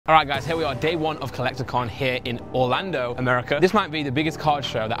Alright guys, here we are, day one of CollectorCon here in Orlando, America. This might be the biggest card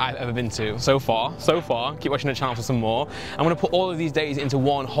show that I've ever been to so far. Keep watching the channel for some more. I'm going to put all of these days into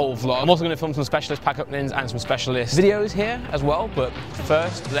one whole vlog. I'm also going to film some specialist pack openings and some specialist videos here as well. But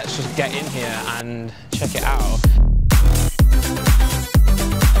first, let's just get in here and check it out.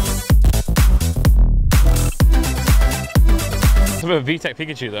 It's a bit of a VTech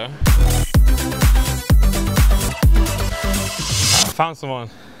Pikachu though. I found someone.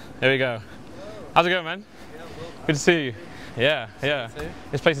 There we go. How's it going, man? Good to see you. Yeah.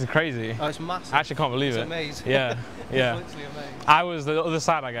 This place is crazy. Oh, it's massive. I actually can't believe it. It's amazing. Yeah. It's literally amazing. I was the other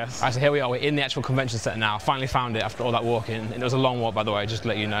side, I guess. Alright, so here we are. We're in the actual convention center now. Finally found it after all that walking. And it was a long walk, by the way, just to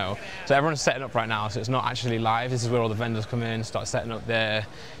let you know. So everyone's setting up right now, so it's not actually live. This is where all the vendors come in, start setting up their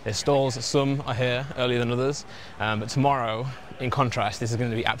stalls. Some are here earlier than others. But tomorrow, in contrast, this is going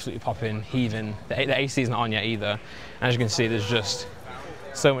to be absolutely popping, heaving. The AC is not on yet either. And as you can see, there's just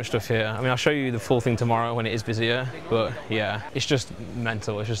so much stuff here. I mean, I'll show you the full thing tomorrow when it is busier, but yeah, it's just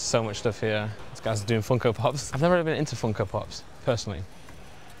mental. It's just so much stuff here. This guy's doing Funko Pops. I've never really been into Funko Pops, personally.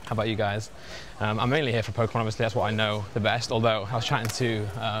 How about you guys? I'm mainly here for Pokemon, obviously, that's what I know the best, although I was chatting to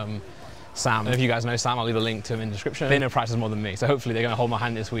Sam. And if you guys know Sam, I'll leave a link to him in the description. They know prices more than me, so hopefully they're going to hold my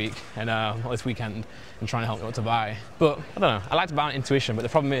hand this week and this weekend and try and help me what to buy. But I don't know, I like to buy on intuition, but the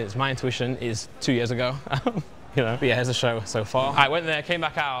problem is my intuition is 2 years ago. You know, but yeah, here's the show so far. I went there, came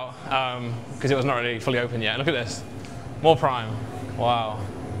back out, because it was not really fully open yet. Look at this, more Prime. Wow.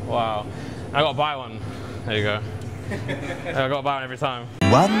 I got to buy one. There you go. I got to buy one every time.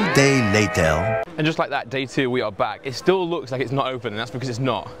 1 day later. And just like that, day two, we are back. It still looks like it's not open, and that's because it's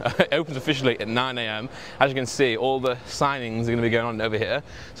not. It opens officially at 9 AM. As you can see, all the signings are going to be going on over here.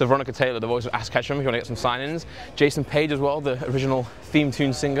 So Veronica Taylor, the voice of Ask Ketchum, if you want to get some signings. Jason Page as well, the original theme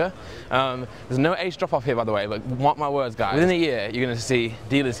tune singer. There's no Ace drop-off here, by the way, but mark my words, guys. Within a year, you're going to see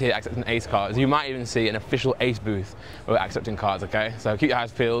dealers here accepting Ace cards. You might even see an official Ace booth where we're accepting cards, okay? So keep your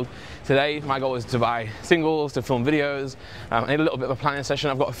eyes peeled. Today, my goal is to buy singles, to film videos. I need a little bit of a planning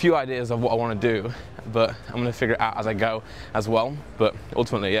session. I've got a few ideas of what I want to do, but I'm going to figure it out as I go as well. But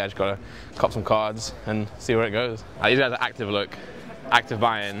ultimately, yeah, just got to cop some cards and see where it goes. These guys are active, look. Active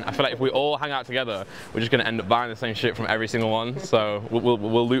buying. I feel like if we all hang out together, we're just going to end up buying the same shit from every single one. So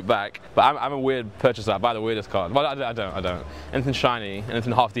we'll loop back. But I'm a weird purchaser. I buy the weirdest cards. Well, I don't. Anything shiny,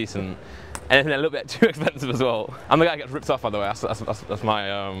 anything half decent, anything a little bit too expensive as well. I'm the guy that gets ripped off, by the way. That's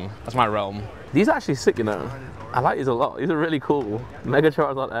my realm. These are actually sick, you know. I like these a lot. These are really cool. Mega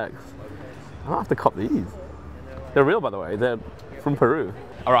Charizard X. I might have to cop these. They're real, by the way. They're from Peru.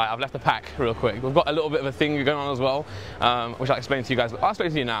 All right, I've left the pack real quick. We've got a little bit of a thing going on as well, which I'll explain to you guys. But I'll explain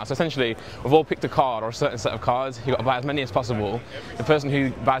to you now. So essentially, we've all picked a card or a certain set of cards. You've got to buy as many as possible. The person who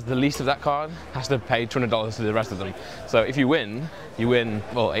buys the least of that card has to pay $200 to the rest of them. So if you win,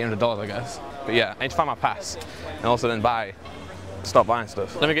 well, $800, I guess. But yeah, I need to find my pass and also then start buying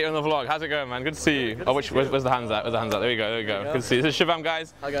stuff. Let me get you on the vlog. How's it going, man? Good to see you. Oh, where's the hands at? Where's the hands at? There we go. Good to see you. This is Shivam,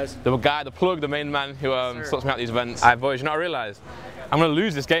 guys. Hi, guys. The guy, the plug, the main man who sorts me out these events. Boys, you know what I realised? I'm going to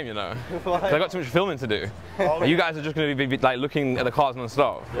lose this game, you know. I got too much filming to do. You guys are just going to be like looking at the cards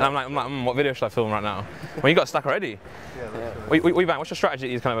non-stop. And I'm like, what video should I film right now? Well, you got stuck already. What's your strategy at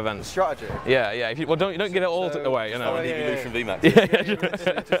these kind of events? Strategy? Yeah. If you, well, don't give it all away, you know. If you lose from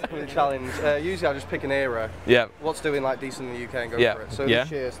VMAX. Yeah. Challenge. Usually I just pick an era. Yeah. What's doing like decent in the UK and go for it. So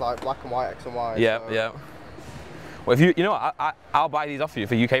this year it's like black and white, X and Y. Yeah. Well, if you know what, I'll buy these off you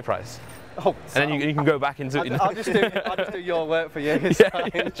for UK price. Oh, and then you can go back into it. I'll just do your work for you.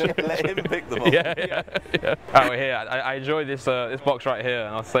 Let him pick them up. Yeah. Alright, we're here. I enjoy this box right here,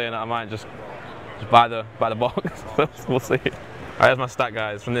 and I was saying that I might just buy the box. We'll see. Alright, there's my stack,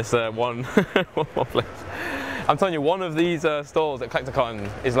 guys, from this one place. I'm telling you, one of these stalls at CollectorCon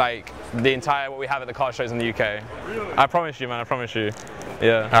is like the entire what we have at the card shows in the UK. I promise you, man. I promise you.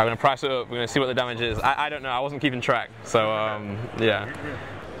 Yeah. Alright, we're gonna price it up. We're gonna see what the damage is. I don't know. I wasn't keeping track, so yeah.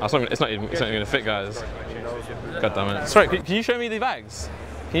 It's not even going to fit, guys. God damn it. Sorry, can you show me the bags?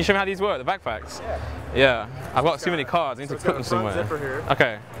 Can you show me how these work, the backpacks? Yeah. I've got too many cards. I need to put them somewhere. Zipper here.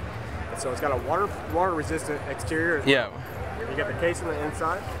 Okay. So it's got a water resistant exterior. Yeah. You got the case on the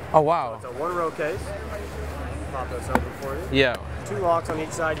inside. Oh wow. So it's a 1-row case. Pop this open for you. Yeah. 2 locks on each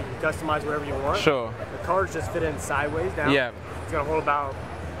side. You can customize whatever you want. Sure. The cards just fit in sideways down. Yeah. It's gonna hold about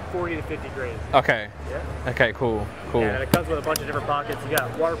 40 to 50 grains. Okay. Yeah. Okay, cool. And it comes with a bunch of different pockets. You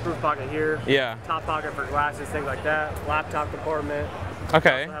got waterproof pocket here. Yeah. Top pocket for glasses, things like that. Laptop compartment.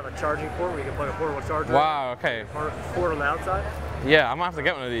 Okay. We also have a charging port where you can plug a portable charger. Wow, okay. Port on the outside. Yeah, I might have to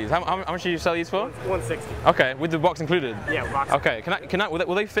get one of these. How much do you sell these for? 160. Okay, with the box included. Yeah, box. Okay,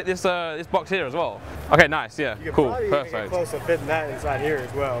 will they fit this this box here as well? Okay, nice. Yeah, cool, perfect. Get close to fitting that inside here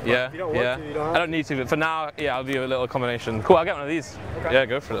as well. But Yeah, if you don't want to, you don't have I don't need to, but for now, yeah, I'll do a little combination. Cool, I'll get one of these. Okay. Yeah,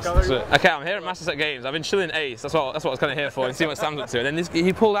 go for this. Okay, I'm here at Master Set Games. I've been chilling Ace. That's what I was kind of here for, and see what Sam's up to. And then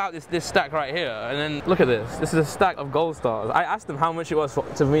he pulled out this stack right here, and then look at this. This is a stack of gold stars. I asked him how much it was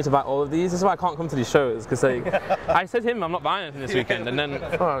for me to buy all of these. This is why I can't come to these shows, because I said to him I'm not buying anything this weekend, and then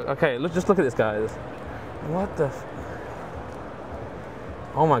okay, just look at this, guys. What the?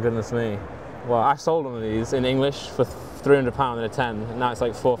 Oh my goodness me! Well, I sold one of these in English for £300 in a 10, and now it's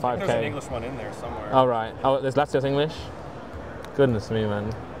like 4 or 5k. There's an English one in there somewhere. Oh right. Oh, there's Lazio's English. Goodness me,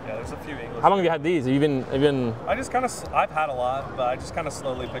 man. Yeah, there's a few English. How long have you had these? Have you been? I've had a lot, but I just kind of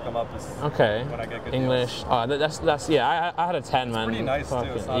slowly pick them up as Okay. when I get good English. deals. Oh, that's yeah. I had a 10, man. It's pretty nice too.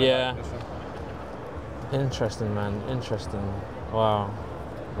 It's not yeah. a bad edition. Interesting, man. Interesting. Wow.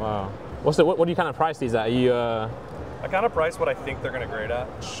 What do you kind of price these at? Are you? I kind of price what I think they're gonna grade at.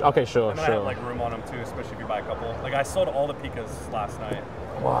 Okay, sure, And then I have like room on them too, especially if you buy a couple. Like I sold all the Pikas last night.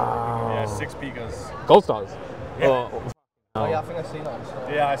 Wow. Yeah, 6 Pikas. Gold stars. Yeah. Oh yeah, I think I've seen that.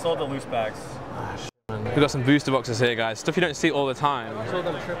 Yeah, I sold the loose bags. We've got some booster boxes here, guys. Stuff you don't see all the time.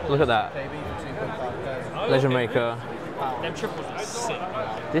 Look at that. Leisure Maker. Them triples are sick.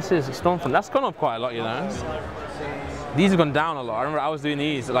 This is Stormfront. That's gone up quite a lot, you know. These have gone down a lot. I remember I was doing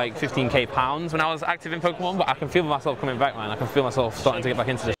these at like 15k pounds when I was active in Pokemon, but I can feel myself coming back, man. I can feel myself starting to get back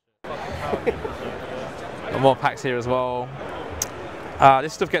into this. Got more packs here as well.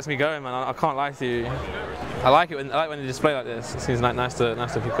 This stuff gets me going, man. I can't lie to you. I like it when they display like this. It seems like nice to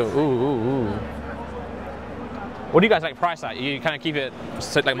pick up. Ooh. What do you guys like price at? You kind of keep it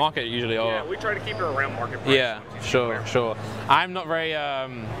like market usually, or? Yeah, we try to keep it around market price. Yeah, sure. I'm not very,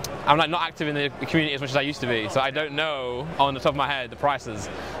 I'm like not active in the community as much as I used to be, so I don't know on the top of my head the prices.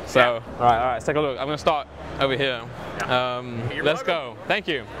 So, all right, let's take a look. I'm gonna start over here. Let's go. Thank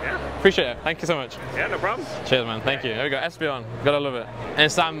you. Yeah. Appreciate it. Thank you so much. Yeah, no problem. Cheers, man. Thank you. There we go. Espeon. Gotta love it.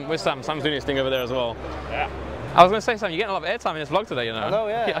 And Sam's doing his thing over there as well. Yeah. I was going to say, Sam, you're getting a lot of airtime in this vlog today, you know. I know,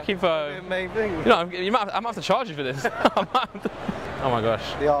 yeah. I keep. Main thing. You know, I might have to charge you for this. Oh my gosh.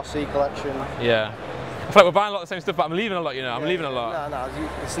 The RC collection. Yeah. I feel like we're buying a lot of the same stuff, but I'm leaving a lot, you know. I'm leaving a lot. No,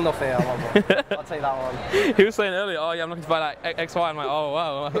 it's enough here. I'll take that one. He was saying earlier, oh yeah, I'm looking to buy like XY. I'm like, oh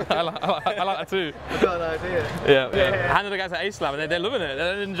wow, I like that too. I've got an idea. Yeah. I handed the guys at A-Slam and they're loving it.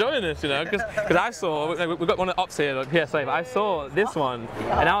 They're enjoying this, you know. Because I saw, we've got one of the ops here, like PSA, but I saw this one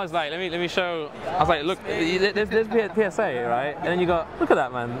and I was like, let me show. I was like, look, there's PSA, right? And then you got, look at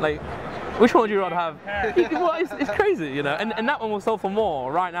that, man. Like, which one would you rather have? It's crazy, you know. And that one will sell for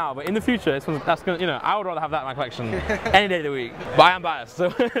more right now, but in the future, that's gonna, you know, I would rather have that in my collection any day of the week. But I am biased, so.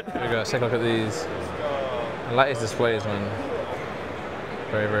 There we go. Let's take a look at these. I like these displays, man.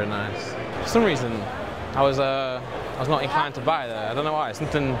 Very nice. For some reason, I was not inclined to buy there. I don't know why.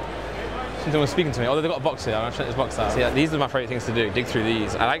 Something was speaking to me. Although they've got a box here, I'm gonna check this box out. So yeah, these are my favorite things to do, dig through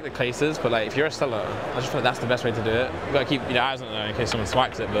these. I like the cases, but like if you're a seller, I just feel like that's the best way to do it. You've got to keep your eyes on it there in case someone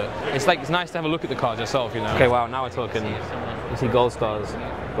swipes it, but it's nice to have a look at the cards yourself, you know. Okay, wow, now we're talking. You see gold stars.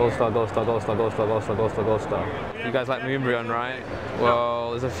 Gold star. You guys like Moonbryon, right? Well,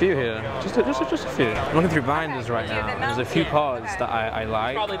 there's a few here. Just a few. I'm looking through binders right now. There's a few cards that I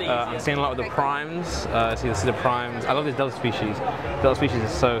like. I'm seeing a lot of the primes. See the primes. I love this Delta Species. Delta Species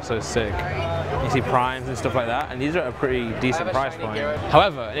is so sick. You see primes and stuff like that, and these are at a pretty decent price point.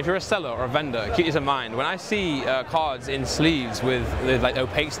 However, if you're a seller or a vendor, keep this in mind. When I see cards in sleeves with like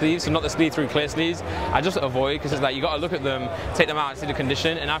opaque sleeves, so not the sleeve through clear sleeves, I just avoid, because it's like you got to look at them, take them out, see the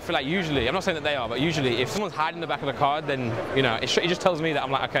condition, and I feel like usually, I'm not saying that they are, but usually if someone's hiding the back of the card, then you know it just tells me that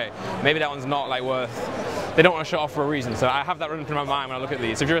I'm like, okay, maybe that one's not like worth. They don't want to show off for a reason, so I have that running through my mind when I look at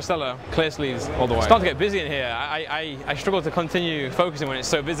these. So if you're a seller, clear sleeves all the way. It's starting to get busy in here. I struggle to continue focusing when it's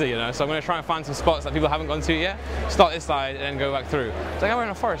so busy, you know. So I'm going to try and find some spots that people haven't gone to yet. Start this side and then go back through. It's like I'm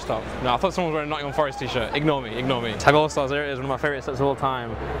wearing a Forest top. No, I thought someone was wearing a Nottingham Forest t-shirt. Ignore me. Tag All Stars, there it is, one of my favourite sets of all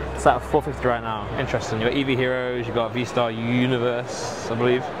time. It's at 450 right now. Interesting. You've got EV Heroes, you've got V-Star Universe, I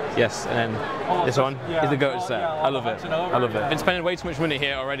believe. Yes, and then this one is the GOAT set. I love it. I've been spending way too much money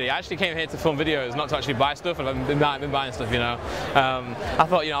here already. I actually came here to film videos, not to actually buy stuff, and I've been buying stuff, you know. I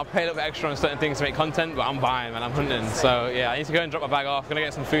thought, you know, I'll pay a little bit extra on certain things to make content, but I'm buying, man, I'm hunting. So yeah, I need to go and drop my bag off. I'm gonna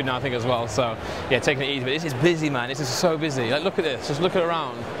get some food now, I think, as well. So yeah, taking it easy. But this is busy, man. This is so busy. Like, look at this. Just look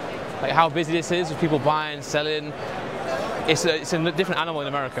around. Like how busy this is with people buying, selling. It's a different animal in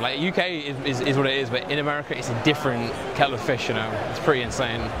America. Like UK is what it is, but in America it's a different kettle of fish, you know. It's pretty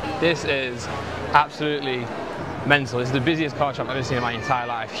insane. This is absolutely mental. This is the busiest card shop I've ever seen in my entire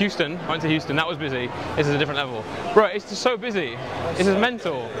life. Houston, I went to Houston, that was busy. This is a different level. Bro, it's just so busy. This is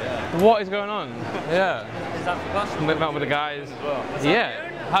mental. What is going on? Yeah. Is that for customers? Met up with the guys. Yeah.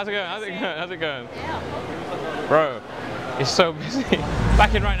 How's it going? How's it going? How's it going? Bro, it's so busy.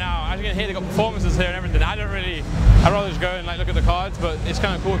 Back in right now, as you can hear, they've got performances here and everything. I'd rather just go and like look at the cards, but it's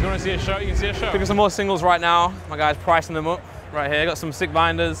kind of cool. If you want to see a show, you can see a show. Looking at some more singles right now. My guy's pricing them up right here. Got some sick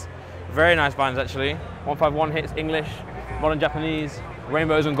binders. Very nice binders actually. 151 hits, English, modern Japanese,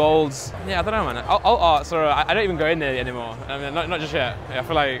 rainbows and golds. Yeah, I don't know, man. Alt arts are, I don't even go in there anymore. I mean, not just yet. Yeah, I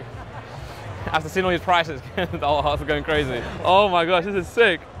feel like after seeing all these prices, the alt arts are going crazy. Oh my gosh, this is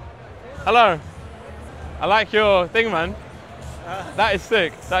sick. Hello. I like your thing, man. That is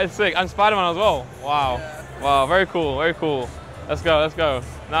sick. That is sick. And Spider-Man as well. Wow. Wow, very cool, very cool. Let's go, let's go.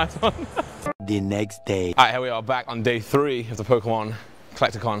 Nice one. The next day. All right, here we are back on day 3 of the Pokemon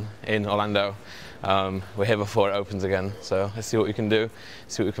Collecticon in Orlando. We're here before it opens again, so let's see what we can do,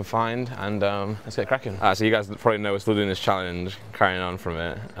 see what we can find, and let's get cracking. So you guys probably know we're still doing this challenge, carrying on from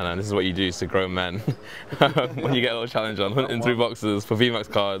it, and this is what you do to grown men when you get a little challenge on, hunting through boxes for VMAX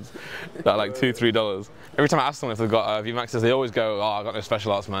cards that are like $2, $3. Every time I ask someone if they've got VMAXs, they always go, "Oh, I got no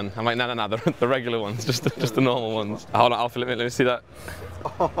special arts, man." I'm like, "No, no, no, the regular ones, just the normal ones." Hold on, Alfie, let me see that.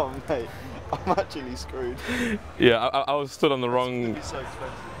 Oh mate, I'm actually screwed. Yeah, I was stood on the wrong. It's so expensive.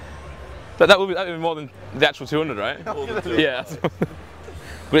 That would be more than the actual 200, right? Yeah.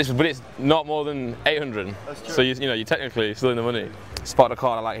 but it's not more than 800. That's true. So you're technically still in the money. Spot the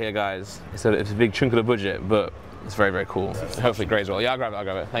card I like here, guys. It's a big chunk of the budget, but it's very, very cool. Hopefully great as well. Yeah, I'll grab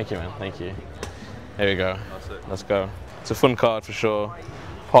it. Thank you, man. Thank you. Here we go. Let's go. It's a fun card for sure.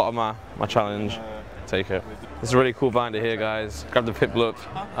 Part of my challenge. Take it. This is a really cool binder here, guys. Grab the Piplup.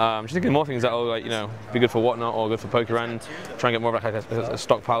 Just thinking more things that will, like, be good for Whatnot or good for Pokerand. Try and get more of like a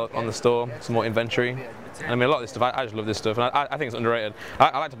stockpile on the store, some more inventory. And I mean, a lot of this stuff, I just love this stuff, and I think it's underrated.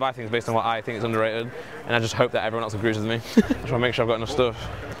 I like to buy things based on what I think is underrated, and I just hope that everyone else agrees with me. Just want to make sure I've got enough stuff.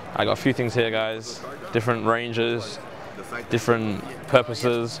 I got a few things here, guys. Different ranges, different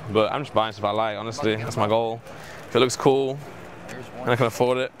purposes, but I'm just buying stuff I like, honestly. That's my goal. If it looks cool, and I can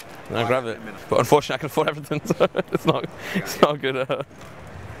afford it, then I grab it. But unfortunately, I can afford everything, so it's not a good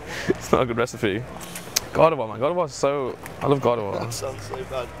it's not a good recipe. God of War, man. God of War is so... I love God of War. That sounds so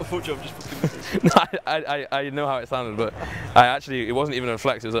bad. Unfortunately, I'm just fucking No, I know how it sounded, but it wasn't even a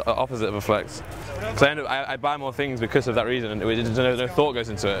flex, it was the opposite of a flex. So I buy more things because of that reason, and no thought goes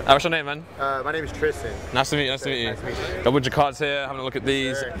into it. What's your name, man? my name is Tristan. Nice to meet you, nice to meet you. Got a bunch of cards here, having a look at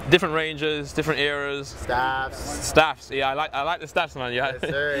these. Sir. Different ranges, different eras. Staffs. Staffs, yeah, I like the staffs, man. Yes,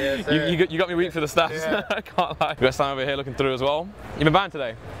 sir, yes, sir. You got me weak for the staffs, Yeah. I can't lie. We got Sam over here looking through as well. You been buying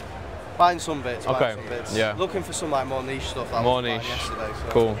today? Buying some bits, Okay, some bits. yeah. Looking for some like more niche stuff that More I was buying niche. yesterday. So.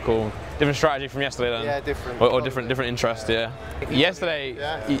 Cool, cool. Different strategy from yesterday then? Yeah, different. Or different interest, yeah. Yesterday,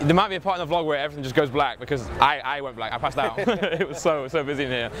 there might be a part in the vlog where everything just goes black because I went black, I passed out. It was so busy in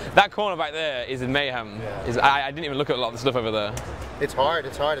here. That corner back there is in mayhem. Yeah. I didn't even look at a lot of the stuff over there. It's hard,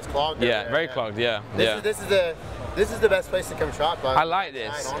 it's clogged. Yeah, very clogged, yeah. This is the best place to come shop, but I like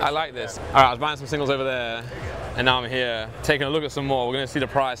this, I like this. All right, I was buying some singles over there, and now I'm here, taking a look at some more. We're gonna see the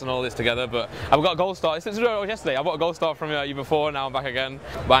price and all this together, but I've got a gold star. This is what I was yesterday. I bought a gold star from you before, now I'm back again,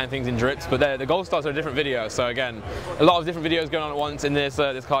 buying things in drips, but the gold stars are a different video, so again, a lot of different videos going on at once in this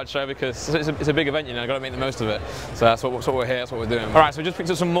card show because it's a big event, I've got to make the most of it. So that's what we're here, that's what we're doing. All right, so we just picked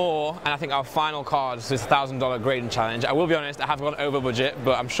up some more, and I think our final card is this $1,000 grading challenge. I will be honest, I have gone over budget,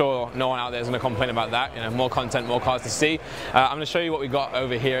 but I'm sure no one out there is going to complain about that. More content, more cards to see. I'm going to show you what we got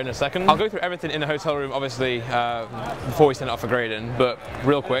over here in a second. I'll go through everything in the hotel room, obviously, before we send it off for grading, but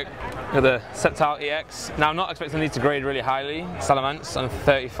real quick. Got the Sceptile EX. Now I'm not expecting these to grade really highly. Salamence on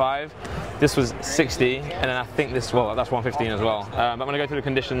 35. This was 60, and then I think this, well, that's 115 as well. But I'm going to go through the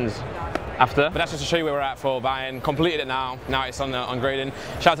conditions after. But that's just to show you where we're at for buying. Completed it now. Now it's on grading.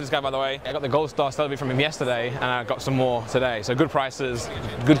 Shout out to this guy, by the way. I got the Gold Star Celebi from him yesterday, and I got some more today. So good prices,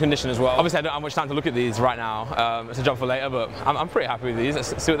 good condition as well. Obviously, I don't have much time to look at these right now. It's a job for later, but I'm pretty happy with these.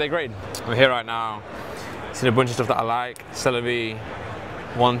 Let's see what they grade. I'm here right now. Seen a bunch of stuff that I like. Celebi,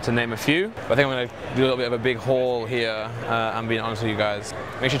 one to name a few. But I think I'm going to do a little bit of a big haul here and being honest with you guys.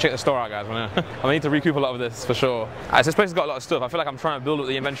 Make sure you check the store out, guys. I'm going to need to recoup a lot of this for sure. This place has got a lot of stuff. I feel like I'm trying to build up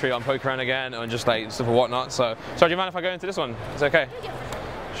the inventory on Pokerand again and just like stuff and whatnot. So, sorry, do you mind if I go into this one? It's okay?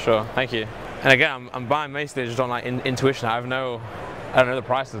 Sure, thank you. And again, I'm buying basically just on like intuition. I don't know the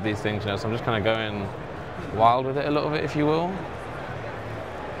prices of these things, so I'm just kind of going wild with it a little bit, if you will.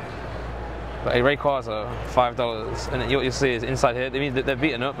 But Rayquaza are $5, and what you'll see is inside here. I mean, they're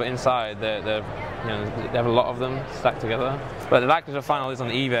beaten up, but inside they're you know, they have a lot of them stacked together. But the likelihood of finding all these on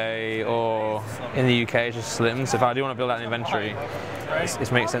eBay or in the UK is just slim. So if I do want to build out an inventory,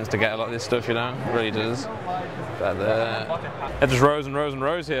 it makes sense to get a lot of this stuff. You know, it really does. But there's just rows and rows and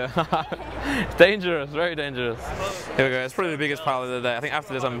rows here. It's dangerous, very dangerous. Here we go. It's probably the biggest pile of the day. I think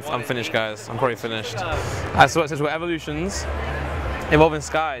after this, I'm finished, guys. I'm probably finished. So it says we're evolutions. Evolving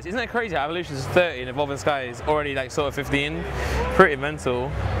Skies. Isn't it crazy how Evolutions is 30 and Evolving Skies is already like sort of 15? Pretty mental.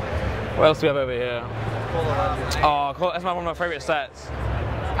 What else do we have over here? Oh, that's one of my favourite sets.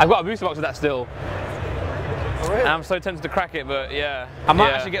 I've got a booster box of that still. And I'm so tempted to crack it, but yeah. I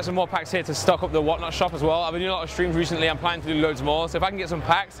might actually get some more packs here to stock up the Whatnot shop as well. I've been doing a lot of streams recently. I'm planning to do loads more. So if I can get some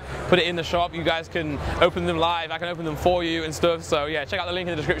packs, put it in the shop, you guys can open them live. I can open them for you and stuff. So yeah, check out the link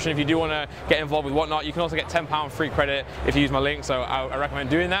in the description if you do want to get involved with Whatnot. You can also get £10 free credit if you use my link. So I recommend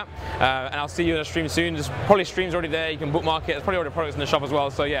doing that. And I'll see you in a stream soon. There's probably streams already there. You can bookmark it. There's probably already products in the shop as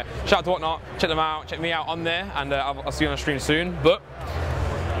well. So yeah, shout out to Whatnot. Check them out. Check me out on there. And I'll see you on a stream soon. But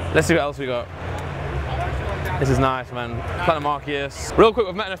let's see what else we got. This is nice, man. Platinum Arceus. Real quick,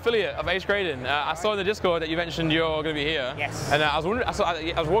 we've met an affiliate of Ace Grading. I saw in the Discord that you mentioned you're going to be here. Yes. And I was wondering,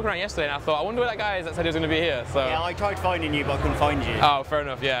 I was walking around yesterday and I thought, I wonder where that guy is that said he was going to be here. So. Yeah, I tried finding you, but I couldn't find you. Oh, fair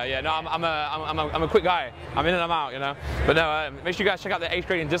enough. Yeah, yeah. No, I'm a quick guy. I'm in and I'm out, you know. But no, make sure you guys check out the Ace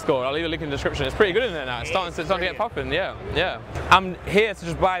Grading Discord. I'll leave a link in the description. It's pretty good in there now. It's starting to get popping. Yeah, yeah. I'm here to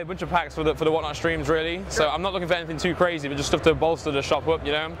just buy a bunch of packs for the Whatnot streams, really. Sure. So I'm not looking for anything too crazy, but just stuff to bolster the shop up,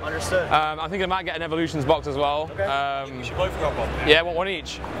 you know. Understood. I think I might get an Evolutions box as well. Okay. We should both grab one. Yeah, one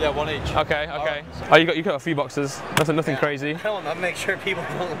each. Yeah, one each. Okay, okay. Oh, you got a few boxes. Nothing crazy. I want to make sure people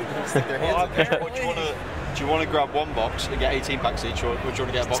don't stick their hands in there. What do you want to grab one box and get 18 packs each, or would you want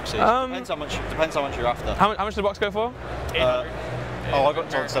to get a box each? Depends how much you're after. How much did the box go for? I got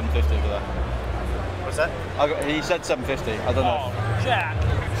told 750 over there. What's that? He said 750. I don't know. Jack.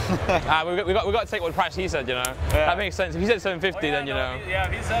 We got to take what price he said, you know. Yeah. That makes sense. If he said 750, then you know. Yeah,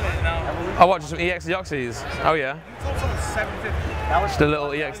 he said it now. Oh, what? Just some EX Deoxys? Oh yeah. He told someone 750. Just a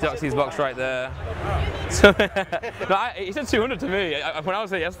little EX Deoxys box right there. No, he said 200 to me when I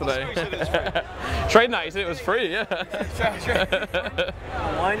was there yesterday. Trade night, he said it was free. Yeah.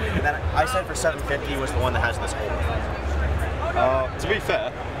 One that I said for 750 was the one that has this hole. To be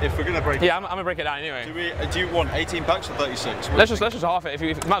fair, if we're gonna break, I'm gonna break it down anyway. Do you want 18 packs or 36? Let's just half it. If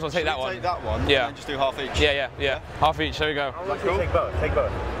you might as well take that one. Take that one. Yeah. And just do half each. Yeah. Half each. There we go. Cool. Take both. Take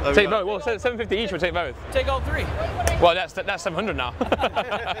both. Take both. Well, 750 each. We'll take both. Take all three. Well, that's 700 now.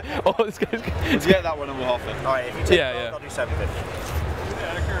 Oh, this guy's Let's get that one and we'll half it. All right. If you take both, I'll do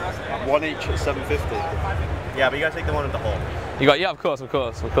 750. One each at 750. Yeah, but you gotta take the one with the hole. You got, yeah, of course. I'm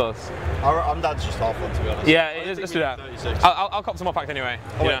down to just half one, to be honest. Yeah, let's do that. I'll cop some more packs anyway.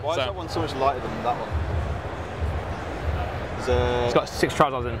 Oh, wait, why is that one so much lighter than that one? It's got 6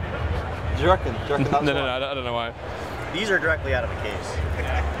 trousers in. Do you reckon? That's no, I don't know why. These are directly out of a case.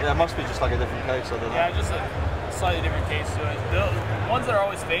 Yeah, it must be just like a different case, I don't know. Yeah, just a slightly different case to it. The ones that are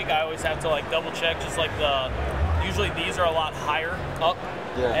always fake, I always have to like double check, just like usually these are a lot higher up.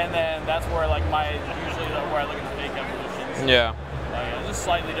 Yeah. And then that's where like usually where I look at the fake evolutions. Yeah. Yeah, just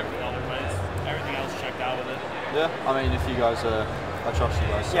slightly different color, but everything else checked out with it. Yeah, I mean, if you guys, I trust you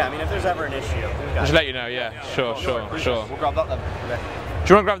guys. So. Yeah, I mean, if there's ever an issue, just let you know. Yeah, sure. We'll grab that then. Okay. Do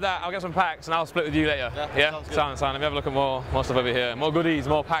you want to grab that? I'll get some packs and I'll split with you later. Yeah? Sound. Let me have a look at more stuff over here. More goodies,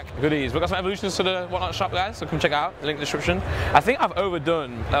 more pack goodies. We've got some evolutions to the Whatnot shop, guys, so come check it out. Link in the description. I think I've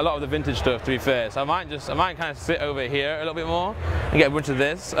overdone a lot of the vintage stuff, to be fair. So I might kind of sit over here a little bit more and get a bunch of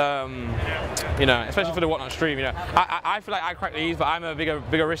this. You know, especially for the Whatnot stream. You know, I feel like I crack these, but I'm a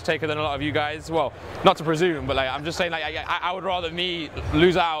bigger risk taker than a lot of you guys. Well, not to presume, but like I'm just saying, like I would rather me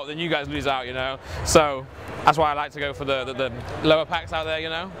lose out than you guys lose out. You know, so that's why I like to go for the lower packs out there. You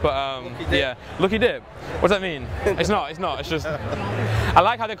know, but yeah, lucky dip. What does that mean? It's not. It's just. I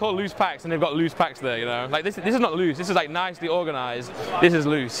like how they call loose packs, and they've got loose packs there. You know, like this is not loose. This is like nicely organised. This is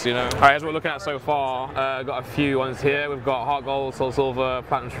loose. You know. All right, as we're looking at so far, got a few ones here. We've got Heart Gold, Soul Silver,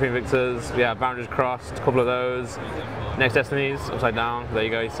 Platinum Supreme Victors. Yeah, Boundaries Crossed. A couple of those. Next Destinies, upside down. There you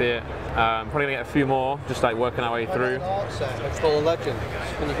go. You see it. Probably gonna get a few more, just like working our way through. It's still a legend.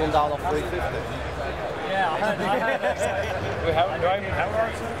 Can you come down off 350? Yeah, do I even have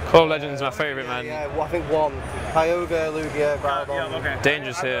ours? Call of Legends is my favourite, man. Yeah, well, I think one. Kyogre, Lugia, Groudon. Yeah, okay.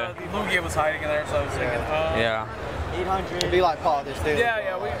 Dangerous here. Lugia was hiding in there, so I was thinking. Yeah. 800. It'd be like part of this deal.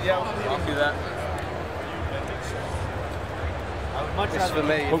 Yeah, we can do that. This is for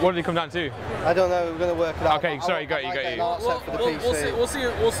me. What did it come down to? I don't know. We're going to work it out. Okay, sorry, you got you. We'll see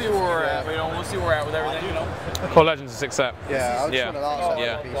where we're at. You know, we'll see where we're at with everything. You know. Core Legends is 6 set. Yeah, I just want an art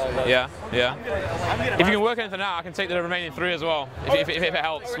set for the PC. Yeah. If you can work anything out, I can take the remaining 3 as well. If it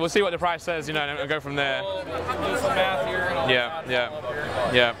helps, we'll see what the price says. You know, and go from there. We'll do some math here. And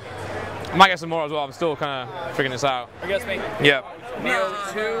Yeah. I might get some more as well. I'm still kind of figuring this out. I guess me. Yeah. Neo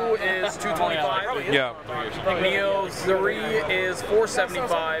 2 is 225. Yeah. Neo 3 is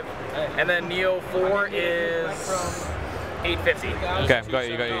 475, and then Neo 4 is 850. Okay, got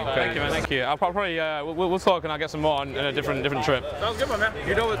you. Thank you, man. Thank you. I'll probably we'll talk and I'll get some more on a different trip. Sounds good, my man.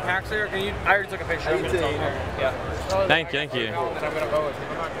 You know with packs there? Can you? I already took a picture. Yeah. Thank you.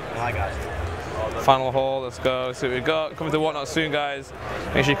 I got you. Final haul, let's go. See what we got. Coming to Whatnot soon, guys.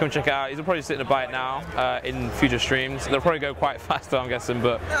 Make sure you come check it out. He's probably sitting to buy it now in future streams. They'll probably go quite fast, I'm guessing,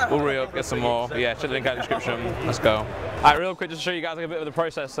 but we'll re up, get some more. But yeah, check the link out in the description. Let's go. Alright, real quick, just to show you guys like a bit of the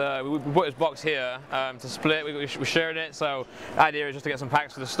process. We bought this box here to split. We're sharing it, so the idea is just to get some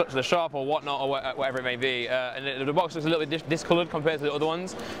packs to the shop or Whatnot or whatever it may be. And the box looks a little bit discoloured compared to the other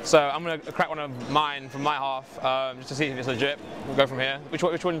ones. So I'm going to crack one of mine from my half just to see if it's legit. We'll go from here.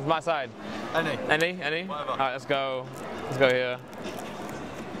 Which one's my side? Any? Whatever. Alright, let's go. Let's go here.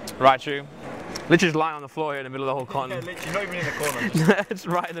 Right, you. Literally just lying on the floor here in the middle of the whole con. Yeah, literally not even in the corner. It's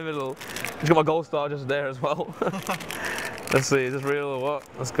right in the middle. Just got my gold star just there as well. Let's see, is this real or what?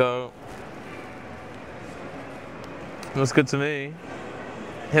 Let's go. Looks good to me.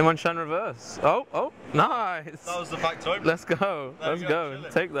 Hitmonchan reverse. Oh, nice. That was the back to open. Let's go. Let's go.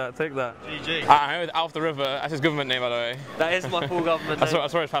 Take that. GG. I'm with Alf the River. That's his government name, by the way. That is my full government name. I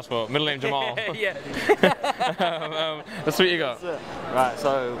saw his passport. Middle name Jamal. Yeah. That's what you got. Right,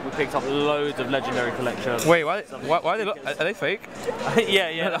 so we picked up loads of legendary collections. Wait, why they look? Are they fake?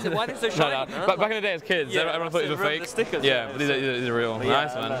 yeah. Why are they so shiny? But back in the day as kids, everyone thought these were fake. The stickers, yeah, but these are real.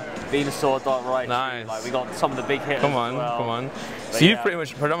 Nice, man. Venusaur, Dark Right. Nice. Like, we got some of the big hitters. Come on. So you've pretty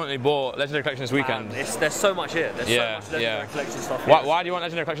much predominantly bought Legendary Collection this weekend. There's so much here. There's so much Legendary Collection stuff here. Why do you want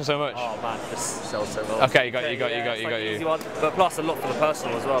Legendary Collection so much? Oh man, this sells so well. Okay, you got you. But plus a lot for the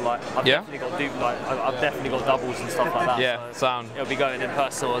personal as well. Like I've definitely got doubles and stuff like that. Yeah, so sound. It'll be going in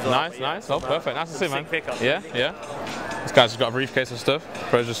personal as well. Nice. Oh, perfect. Nice to see, man. Pickup. Yeah. This guy's just got a briefcase of stuff.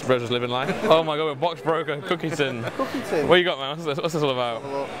 Bro's just living life. Oh my god, we're box broker cookie tin. Cookie tin. What you got, man? What's this all about?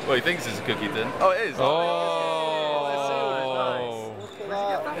 Well, he thinks it's a cookie tin. Oh, it is.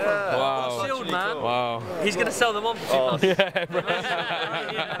 Wow. Sealed, man. Wow. He's gonna sell them on for 2 months. Yeah,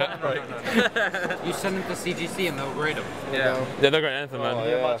 bro. You send them to CGC and they'll grade them. Yeah, they're great anything, man.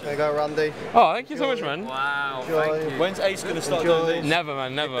 There you go, Randy. Oh, thank you so much, man. Wow. Enjoy. When's Ace going to start doing these? Never,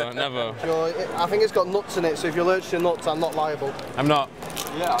 man. Never. Enjoy. I think it's got nuts in it, so if you're allergic to nuts, I'm not liable. I'm not.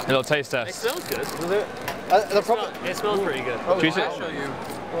 Yeah. A little taste It test. smells good. Is it? It smells pretty good. Do you see it? Show you.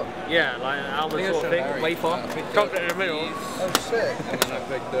 Yeah, like an almond sort of thing, wafer, chocolate in the middle. Oh, sick. And then I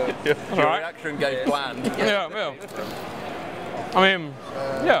picked the Reaction gave bland. Yeah. I mean,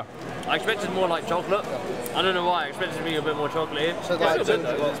 yeah. I expected more like chocolate. I don't know why. I expected it to be a bit more chocolatey. So like, It's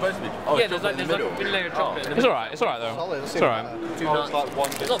supposed to be. Oh, Yeah, there's like a thin layer of chocolate in the It's middle. alright. It's alright though. solid. It's alright.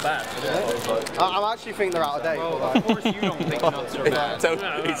 It's not bad. I actually think they're out of date. But like, Of course you don't think nuts are bad.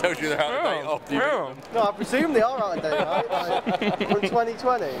 He tells you they're out of date after you. no, I presume they are out of date, right? Like, from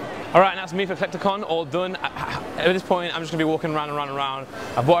 2020. Alright, that's me for Collecticon, all done. At this point, I'm just gonna be walking around.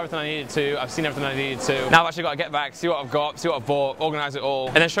 I've bought everything I needed to. I've seen everything I needed to. Now I've actually got to get back, see what I've got, see what I've bought, organise it all,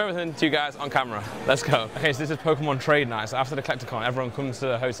 and then show everything to you guys on camera. Let's go. Okay, so this is Pokemon Trade Night. So after the Collecticon, everyone comes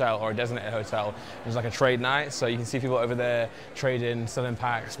to a hotel or a designated hotel. There's like a trade night, so you can see people over there trading, selling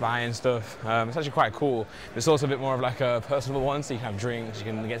packs, buying stuff. It's actually quite cool. But it's also a bit more of like a personal one, so you can have drinks, you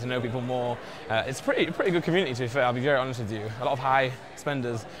can get to know people more. It's a pretty good community, to be fair. I'll be very honest with you. A lot of high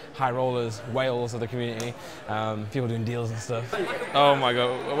spenders, high rollers, whales of the community. People doing deals and stuff. Oh my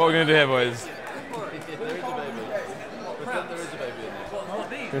god, what are we gonna do here, boys?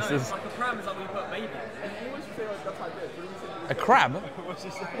 This is Like a pram is like we put baby. a crab? Well,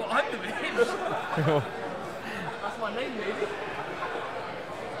 I'm the baby. That's my name, baby.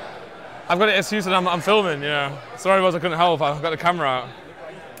 I've got an excuse that I'm filming, yeah. Sorry boys, I couldn't help, I've got the camera out.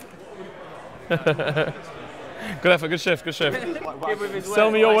 Good effort, good shift.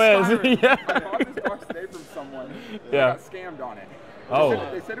 Sell me your wares. Yeah. I bought this box today from someone. Yeah. I got scammed on it. Oh.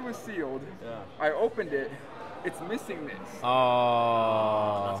 They said it was sealed. Yeah. I opened it. It's missing this.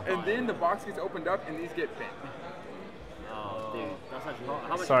 Oh. And then the box gets opened up and these get bent. Oh, dude, that's actually hot.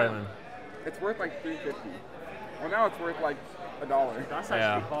 How much Sorry, is that? man. It's worth like $350. Well, now it's worth like $1. That's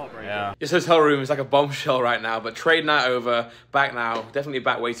actually heartbreaking. Yeah. This hotel room is like a bombshell right now, but trade night over, back now, definitely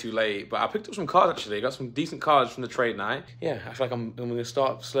back way too late. But I picked up some cards actually, got some decent cards from the trade night. Yeah, I feel like I'm going to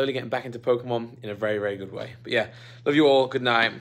start slowly getting back into Pokemon in a very, very good way. But yeah, love you all, good night.